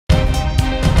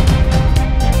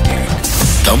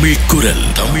தமிழ் குரல்.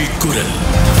 தமிழ் குரல்.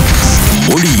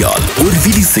 மொழியால் ஒரு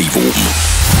விதி செய்வோம்.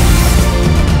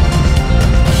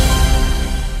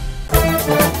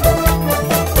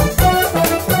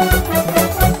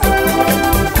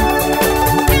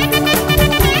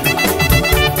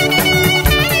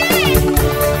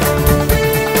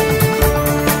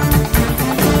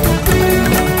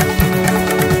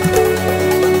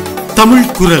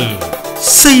 தமிழ் குரல்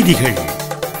செய்திகள்.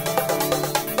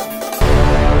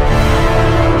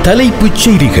 தலைப்புச்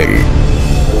செய்திகள்.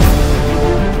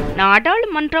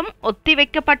 நாடாளுமன்றம்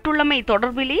ஒத்திவைக்கப்பட்டுள்ளமை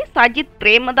தொடர்பிலே சஜித்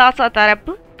பிரேமதாச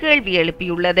தரப்பு கேள்வி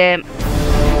எழுப்பியுள்ளது.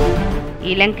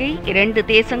 இலங்கை 2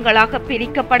 தேசங்களாக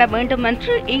பிரிக்கப்பட வேண்டும்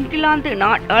என்று இங்கிலாந்து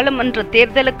நாடாளுமன்ற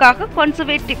தேர்தலுக்காக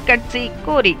கன்சர்வேட்டிவ் கட்சி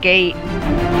கோரிக்கை.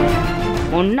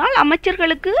 முன்னாள்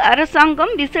அமைச்சர்களுக்கு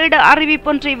அரசாங்கம் விசேட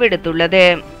அறிவிப்பொன்றை விடுத்துள்ளது.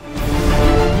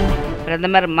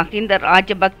 பிரதமர் மஹிந்த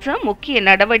ராஜபக்ச முக்கிய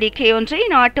நடவடிக்கை ஒன்றை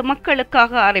நாட்டு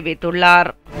மக்களுக்காக அறிவித்துள்ளார்.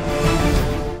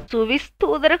 சுவிஸ்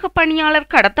தூதரக பணியாளர்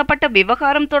கடத்தப்பட்ட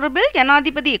விவகாரம் தொடர்பில்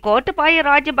ஜனாதிபதி கோட்டபாய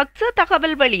ராஜபக்ச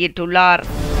தகவல் வெளியிட்டுள்ளார்.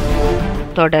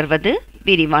 தொடர்வது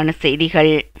விரிவான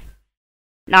செய்திகள்.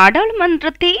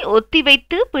 நாடாளுமன்றத்தை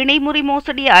ஒத்திவைத்து பிணைமுறி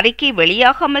மோசடி அறிக்கை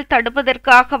வெளியாகாமல்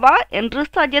தடுப்பதற்காகவா என்று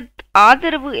சஜித்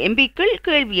ஆதரவு எம்பிக்கள்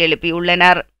கேள்வி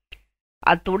எழுப்பியுள்ளனர்.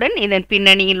 அத்துடன் இதன்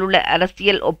பின்னணியில் உள்ள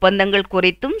அரசியல் ஒப்பந்தங்கள்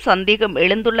குறித்தும் சந்தேகம்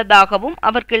எழுந்துள்ளதாகவும்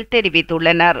அவர்கள்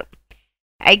தெரிவித்துள்ளனர்.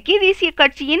 ஐக்கிய தேசிய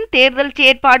கட்சியின் தேர்தல்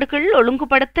செயற்பாடுகள்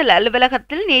ஒழுங்குபடுத்தல்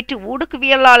அலுவலகத்தில் நேற்று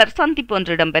ஊடகவியலாளர் சந்திப்பு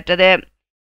ஒன்று இடம்பெற்றது.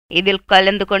 இதில்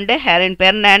கலந்து கொண்ட ஹெரின்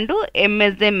பெர்னாண்டோ,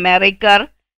 MSM மெரிக்கார்,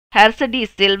 ஹர்சடி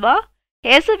சில்வா,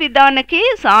 ஹேசவிதானகே,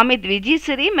 சாமித்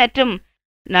விஜிசிறி மற்றும்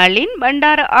நளின்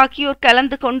பண்டார ஆகியோர்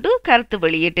கலந்து கொண்டு கருத்து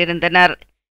வெளியிட்டிருந்தனர்.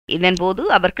 இதன்போது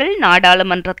அவர்கள்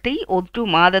நாடாளுமன்றத்தை 1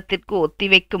 மாதத்திற்கு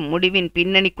ஒத்திவைக்கும் முடிவின்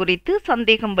பின்னணி குறித்து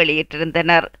சந்தேகம்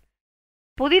வெளியிட்டிருந்தனர்.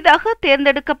 புதிதாக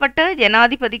தேர்ந்தெடுக்கப்பட்ட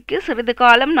ஜனாதிபதிக்கு சிறிது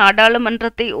காலம்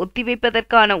நாடாளுமன்றத்தை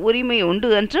ஒத்திவைப்பதற்கான உரிமை உண்டு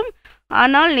என்றும்,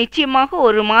 ஆனால் நிச்சயமாக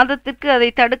 1 மாதத்திற்கு அதை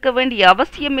தடுக்க வேண்டிய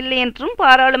அவசியமில்லை என்றும்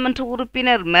பாராளுமன்ற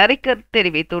உறுப்பினர் மெரிக்கர்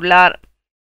தெரிவித்துள்ளார்.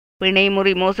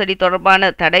 பிணைமுறி மோசடி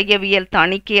தொடர்பான தடயவியல்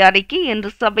தணிக்கை அறிக்கை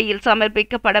இன்று சபையில்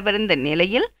சமர்ப்பிக்கப்படவிருந்த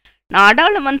நிலையில்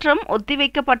நாடாளுமன்றம்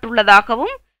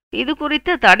ஒத்திவைக்கப்பட்டுள்ளதாகவும், இது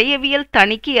குறித்த தடயவியல்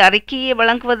தணிக்கை அறிக்கையை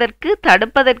வழங்குவதற்கு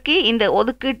தடுப்பதற்கே இந்த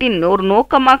ஒதுக்கீட்டின் ஒரு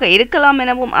நோக்கமாக இருக்கலாம்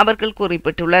எனவும் அவர்கள்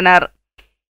குறிப்பிட்டுள்ளனர்.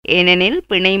 ஏனெனில்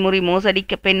பிணைமுறி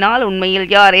மோசடிக்கு பின்னால் உண்மையில்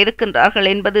யார் இருக்கின்றார்கள்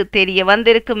என்பது தெரிய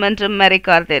வந்திருக்கும் என்றும்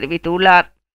மெரிக்கார் தெரிவித்துள்ளார்.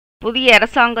 புதிய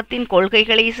அரசாங்கத்தின்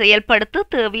கொள்கைகளை செயல்படுத்த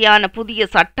தேவையான புதிய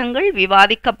சட்டங்கள்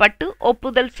விவாதிக்கப்பட்டு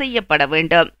ஒப்புதல் செய்யப்பட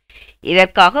வேண்டும்.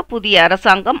 இதற்காக புதிய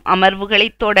அரசாங்கம் அமர்வுகளை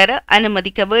தொடர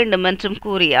அனுமதிக்க வேண்டும் என்றும்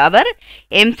கூறிய அவர்,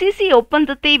 MCC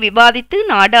ஒப்பந்தத்தை விவாதித்து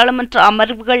நாடாளுமன்ற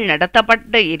அமர்வுகள்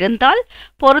நடத்தப்பட்டு இருந்தால்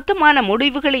பொருத்தமான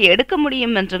முடிவுகளை எடுக்க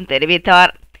முடியும் என்றும்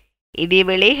தெரிவித்தார்.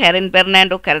 இதேவேளை ஹெரின்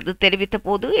பெர்னாண்டோ கருத்து தெரிவித்த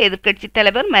போது, எதிர்க்கட்சித்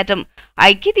தலைவர் மற்றும்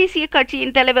ஐக்கிய தேசிய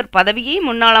கட்சியின் தலைவர் பதவியை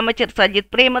முன்னாள் அமைச்சர்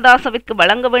சஜித் பிரேமதாசவிற்கு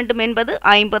வழங்க வேண்டும் என்பது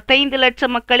 55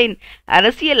 லட்சம் மக்களின்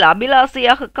அரசியல்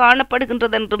அபிலாசையாக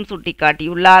காணப்படுகின்றது என்றும்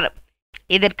சுட்டிக்காட்டியுள்ளார்.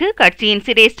 இதற்கு கட்சியின்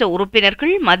சிரேஷ்ட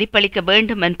உறுப்பினர்கள் மதிப்பளிக்க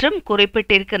வேண்டும் என்றும்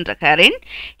குறிப்பிட்டிருக்கின்ற ஹெரின்,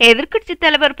 எதிர்க்கட்சித்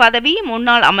தலைவர் பதவி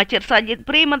முன்னாள் அமைச்சர் சஜித்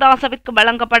பிரேமதாசவிற்கு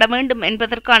வழங்கப்பட வேண்டும்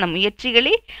என்பதற்கான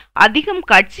முயற்சிகளே அதிகம்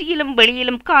கட்சியிலும்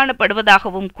வெளியிலும்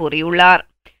காணப்படுவதாகவும் கூறியுள்ளார்.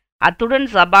 அத்துடன்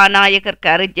சபாநாயகர்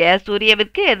கரு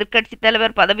ஜெயசூரியவிற்கு எதிர்க்கட்சித்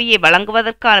தலைவர் பதவியை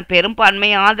வழங்குவதற்கான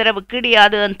பெரும்பான்மை ஆதரவு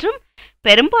கிடையாது என்றும்,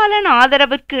 பெரும்பாலான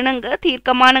ஆதரவிற்கு இணங்க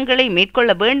தீர்மானங்களை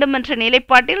மேற்கொள்ள வேண்டும் என்ற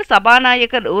நிலைப்பாட்டில்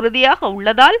சபாநாயகர் உறுதியாக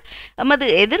உள்ளதால் எமது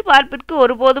எதிர்பார்ப்பிற்கு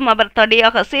ஒருபோதும் அவர்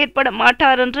தடையாக செயற்பட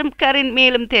மாட்டார் என்றும் கரின்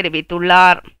மேலும்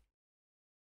தெரிவித்துள்ளார்.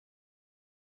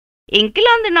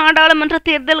 இங்கிலாந்து நாடாளுமன்ற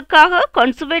தேர்தலுக்காக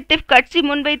கன்சர்வேட்டிவ் கட்சி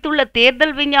முன்வைத்துள்ள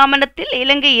தேர்தல் விஞ்ஞாபனத்தில்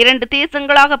இலங்கை 2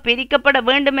 தேசங்களாக பிரிக்கப்பட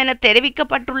வேண்டும் என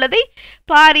தெரிவிக்கப்பட்டுள்ளதை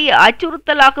பாரிய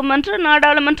அச்சுறுத்தலாகும் என்று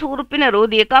நாடாளுமன்ற உறுப்பினர்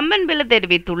ஊதிய கம்பன்பில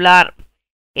தெரிவித்துள்ளார்.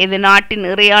 இது நாட்டின்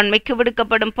இறையாண்மைக்கு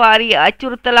விடுக்கப்படும் பாரிய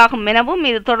அச்சுறுத்தலாகும் எனவும்,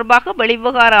 இது தொடர்பாக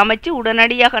வெளிவிவகார அமைச்சு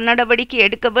உடனடியாக நடவடிக்கை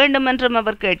எடுக்க வேண்டும் என்றும்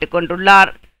அவர்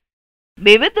கேட்டுக்கொண்டுள்ளார்.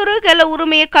 விவதுரு கல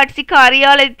உரிமைய கட்சி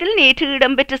காரியாலயத்தில் நேற்று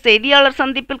இடம்பெற்ற செய்தியாளர்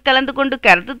சந்திப்பில் கலந்து கொண்டு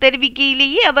கருத்து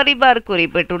தெரிவிக்கையிலேயே அவர் இவ்வாறு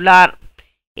குறிப்பிட்டுள்ளார்.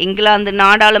 இங்கிலாந்து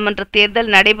நாடாளுமன்ற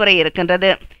தேர்தல் நடைபெற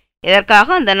இருக்கின்றது.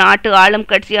 இதற்காக அந்த நாட்டு ஆளும்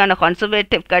கட்சியான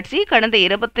கன்சர்வேட்டிவ் கட்சி கடந்த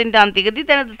 25ஆம் தேதி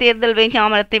தனது தேர்தல்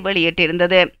விஞ்ஞாபனத்தை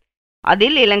வெளியிட்டிருந்தது.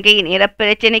 அதில் இலங்கையின்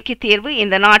இனப்பிரச்சினைக்கு தீர்வு,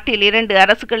 இந்த நாட்டில் 2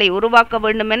 அரசுகளை உருவாக்க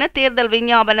வேண்டும் என தேர்தல்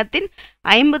விஞ்ஞாபனத்தின்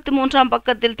 53ஆம்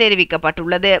பக்கத்தில்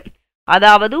தெரிவிக்கப்பட்டுள்ளது.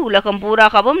 அதாவது, உலகம்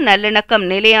பூராகவும் நல்லிணக்கம்,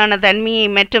 நிலையான தன்மையை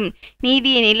மற்றும்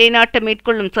நீதியை நிலைநாட்ட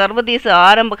மேற்கொள்ளும் சர்வதேச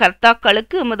ஆரம்ப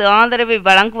கர்த்தாக்களுக்கு எமது ஆதரவை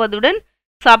வழங்குவதுடன்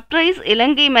சப்ரைஸ்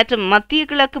இலங்கை மற்றும் மத்திய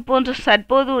கிழக்கு போன்ற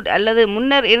தற்போது அல்லது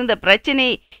முன்னர் இருந்த பிரச்சினை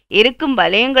இருக்கும்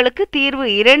வலயங்களுக்கு தீர்வு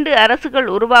 2 அரசுகள்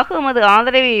உருவாக எமது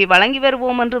ஆதரவை வழங்கி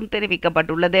வருவோம் என்றும்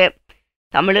தெரிவிக்கப்பட்டுள்ளது.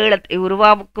 தமிழீழத்தை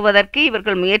உருவாக்குவதற்கு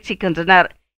இவர்கள் முயற்சிக்கின்றனர்.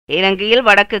 இலங்கையில்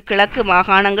வடக்கு கிழக்கு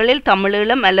மாகாணங்களில்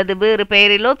தமிழீழம் அல்லது வேறு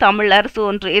பெயரிலோ தமிழ் அரசு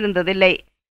ஒன்று இருந்ததில்லை.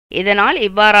 இதனால்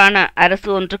இவ்வாறான அரசு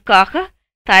ஒன்றுக்காக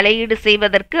தலையீடு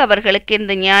செய்வதற்கு அவர்களுக்கு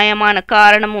எந்த நியாயமான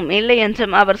காரணமும் இல்லை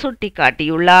என்றும் அவர்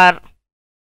சுட்டிக்காட்டியுள்ளார்.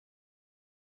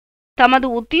 தமது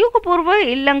உத்தியோகபூர்வ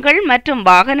இல்லங்கள் மற்றும்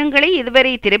வாகனங்களை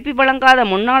இதுவரை திருப்பி வழங்காத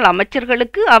முன்னாள்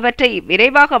அமைச்சர்களுக்கு அவற்றை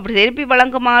விரைவாக திருப்பி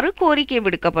வழங்குமாறு கோரிக்கை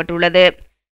விடுக்கப்பட்டுள்ளது.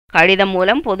 கடிதம்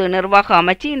மூலம் பொது நிர்வாக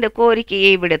அமைச்சு இந்த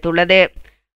கோரிக்கையை விடுத்துள்ளது.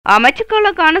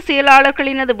 அமைச்சுக்களுக்கான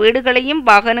செயலாளர்களினது வீடுகளையும்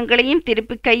வாகனங்களையும்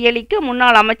திருப்பி கையளிக்க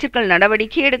முன்னாள் அமைச்சர்கள்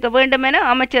நடவடிக்கை எடுக்க வேண்டும் என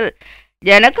அமைச்சர்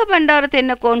ஜனக பண்டார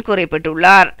தென்னக்கோன்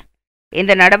குறிப்பிட்டுள்ளார்.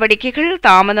 இந்த நடவடிக்கைகள்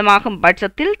தாமதமாகும்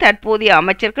பட்சத்தில் தற்போதைய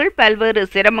அமைச்சர்கள் பல்வேறு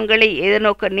சிரமங்களை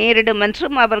எதிர்நோக்க நேரிடும்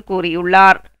என்றும் அவர்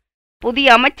கூறியுள்ளார். புதிய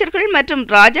அமைச்சர்கள் மற்றும்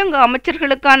இராஜாங்க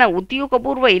அமைச்சர்களுக்கான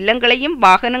உத்தியோகபூர்வ இல்லங்களையும்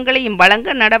வாகனங்களையும்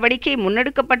வழங்க நடவடிக்கை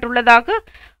முன்னெடுக்கப்பட்டுள்ளதாக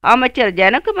அமைச்சர்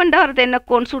ஜனக பண்டார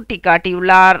தென்னக்கோன்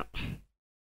சுட்டிக்காட்டியுள்ளார்.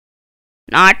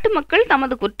 நாட்டு மக்கள்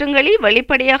தமது குற்றங்களை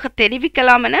வெளிப்படையாக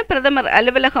தெரிவிக்கலாம் என பிரதமர்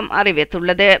அலுவலகம்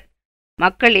அறிவித்துள்ளது.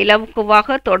 மக்கள்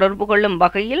இலகுவாக தொடர்பு கொள்ளும்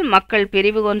வகையில் மக்கள்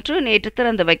பிரிவு ஒன்று நேற்று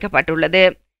திறந்து வைக்கப்பட்டுள்ளது.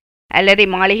 அலரி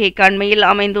மாளிகை கண்மையில்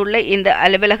அமைந்துள்ள இந்த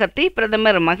அலுவலகத்தை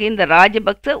பிரதமர் மஹிந்த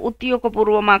ராஜபக்ச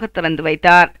உத்தியோகபூர்வமாக திறந்து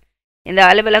வைத்தார். இந்த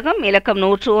அலுவலகம் இலக்கம்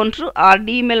 101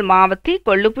 RD-மில் மாவத்தி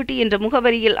கொள்ளுப்பிட்டி என்ற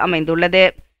முகவரியில் அமைந்துள்ளது.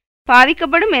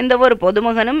 பாதிக்கப்படும் எந்தவொரு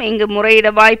பொதுமகனும் இங்கு முறையிட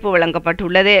வாய்ப்பு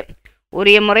வழங்கப்பட்டுள்ளது.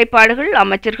 உரிய முறைப்பாடுகள்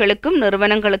அமைச்சர்களுக்கும்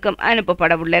நிறுவனங்களுக்கும்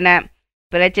அனுப்பப்பட உள்ளன.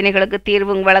 பிரச்சினைகளுக்கு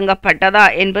தீர்வு வழங்கப்பட்டதா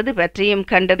என்பது பற்றியும்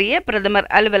கண்டறிய பிரதமர்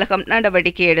அலுவலகம்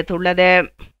நடவடிக்கை எடுத்துள்ளது.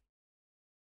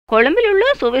 கொழும்பில் உள்ள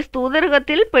சுவிஸ்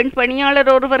தூதரகத்தில் பெண் பணியாளர்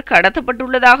ஒருவர்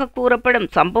கடத்தப்பட்டுள்ளதாக கூறப்படும்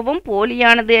சம்பவம்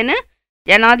போலியானது என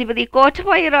ஜனாதிபதி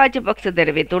கோட்டபாய ராஜபக்ச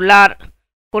தெரிவித்துள்ளார்.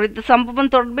 குறித்த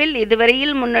சம்பவம் தொடர்பில்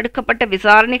இதுவரையில் முன்னெடுக்கப்பட்ட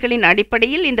விசாரணைகளின்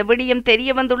அடிப்படையில் இந்த விடயம்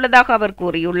தெரிய வந்துள்ளதாக அவர்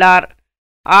கூறியுள்ளார்.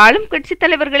 ஆளும் கட்சித்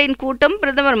தலைவர்களின் கூட்டம்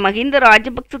பிரதமர் மஹிந்த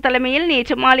ராஜபக்ச தலைமையில்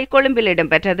நேற்று மாலை கொழும்பில்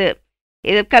இடம்பெற்றது.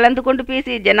 இதில் கலந்து கொண்டு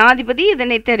பேசிய ஜனாதிபதி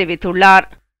இதனை தெரிவித்துள்ளார்.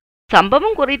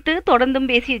 சம்பவம் குறித்து தொடர்ந்தும்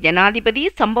பேசிய ஜனாதிபதி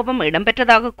சம்பவம்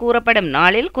இடம்பெற்றதாக கூறப்படும்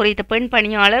நாளில் குறித்த பெண்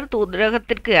பணியாளர்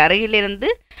தூதரகத்திற்கு அருகிலிருந்து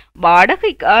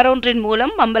வாடகை கார் ஒன்றின்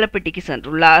மூலம் பம்பலப்பிட்டிக்கு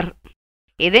சென்றுள்ளார்.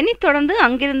 இதனைத் தொடர்ந்து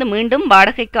அங்கிருந்து மீண்டும்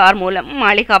வாடகை கார் மூலம்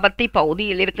மாளிகாவத்தை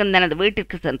பகுதியில் இருக்கும் தனது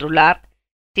வீட்டிற்கு சென்றுள்ளார்.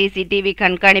 சிசிடிவி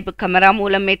கண்காணிப்பு கேமரா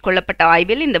மூலம் மேற்கொள்ளப்பட்ட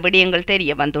ஆய்வில் இந்த விடயங்கள்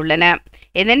தெரிய வந்துள்ளன.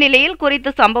 இந்த நிலையில்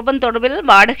குறித்த சம்பவம் தொடர்பில்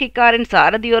வாடகைக்காரின்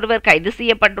சாரதியொருவர் கைது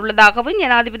செய்யப்பட்டுள்ளதாகவும்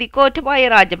ஜனாதிபதி கோட்டபாய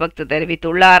ராஜபக்ச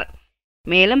தெரிவித்துள்ளார்.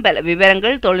 மேலும் பல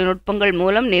விவரங்கள் தொழில்நுட்பங்கள்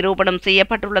மூலம் நிரூபணம்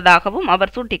செய்யப்பட்டுள்ளதாகவும்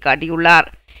அவர் சுட்டிக்காட்டியுள்ளார்.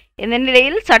 இந்த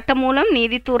நிலையில் சட்டம் மூலம்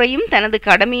நீதித்துறையும் தனது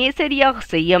கடமையை சரியாக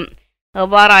செய்யும்.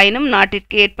 எவ்வாறாயினும்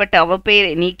நாட்டிற்கு ஏற்பட்ட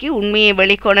அவப்பெயரை நீக்கி உண்மையை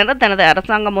வெளிக்கொணர தனது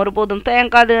அரசாங்கம் ஒருபோதும்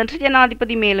தயங்காது என்று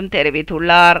ஜனாதிபதி மேலும்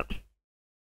தெரிவித்துள்ளார்.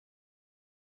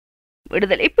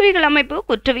 விடுதலை புலிகள் அமைப்பு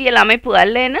குற்றவியல் அமைப்பு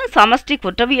அல்ல என சமஷ்டி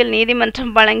குற்றவியல்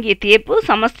நீதிமன்றம் வழங்கிய தீர்ப்பு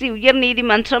சமஷ்டி உயர்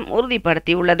நீதிமன்றம்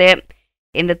உறுதிப்படுத்தியுள்ளது.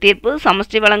 இந்த தீர்ப்பு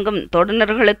சமஷ்டி வழங்கும்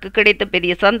தொடுநர்களுக்கு கிடைத்த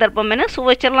பெரிய சந்தர்ப்பம் என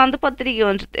சுவிட்சர்லாந்து பத்திரிகை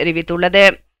ஒன்று தெரிவித்துள்ளது.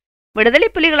 விடுதலை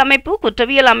புலிகள் அமைப்பு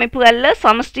குற்றவியல் அமைப்பு அல்ல,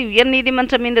 சமஷ்டி உயர்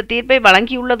நீதிமன்றம் இந்த தீர்ப்பை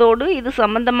வழங்கியுள்ளதோடு இது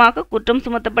சம்பந்தமாக குற்றம்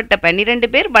சுமத்தப்பட்ட 12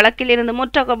 பேர் வழக்கில் இருந்து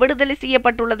முற்றாக விடுதலை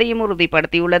செய்யப்பட்டுள்ளதையும்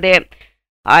உறுதிப்படுத்தியுள்ளது.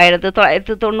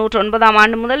 1999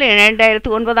 ஆண்டு முதல்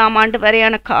 2009 ஆண்டு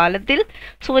வரையான காலத்தில்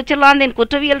சுவிட்சர்லாந்தின்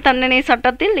குற்றவியல் தண்டனை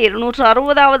சட்டத்தில்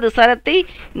 260வது சரத்தை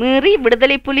மீறி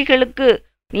விடுதலை புலிகளுக்கு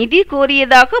நிதி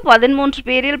கோரியதாக 13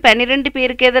 பேரில் 12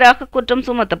 பேருக்கு எதிராக குற்றம்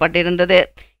சுமத்தப்பட்டிருந்தது.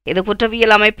 இது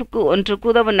குற்றவியல் அமைப்புக்கு ஒன்றுக்கு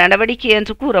உதவும் நடவடிக்கை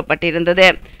என்று கூறப்பட்டிருந்தது.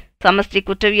 சமஷ்டி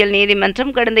குற்றவியல்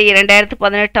நீதிமன்றம் கடந்த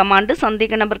 2018 ஆண்டு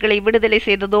சந்தேக நபர்களை விடுதலை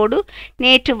செய்ததோடு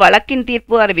நேற்று வழக்கின்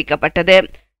தீர்ப்பு அறிவிக்கப்பட்டது.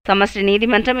 சமஷ்டி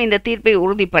நீதிமன்றம் இந்த தீர்ப்பை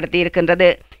உறுதிப்படுத்தியிருக்கின்றது.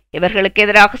 இவர்களுக்கு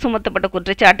எதிராக சுமத்தப்பட்ட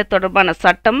குற்றச்சாட்டு தொடர்பான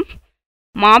சட்டம்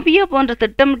மாபியா போன்ற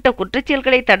திட்டமிட்ட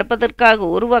குற்றச்செயல்களை தடுப்பதற்காக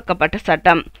உருவாக்கப்பட்ட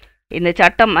சட்டம். இந்த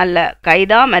சட்டம் அல்ல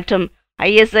கைதா மற்றும்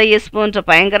ISIS போன்ற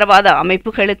பயங்கரவாத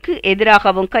அமைப்புகளுக்கு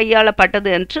எதிராகவும் கையாளப்பட்டது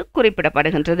என்று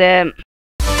குறிப்பிடப்படுகின்றது.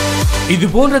 இது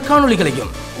போன்ற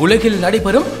காணொளிகளையும் உலகில்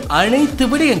நடைபெறும் அனைத்து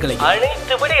விடயங்களையும்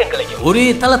ஒரே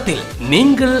தளத்தில்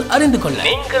நீங்கள் அறிந்து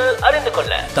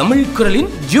கொள்ள தமிழ்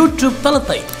குரலின் YouTube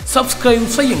தளத்தை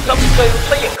சப்ஸ்கிரைப்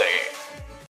செய்யுங்கள்.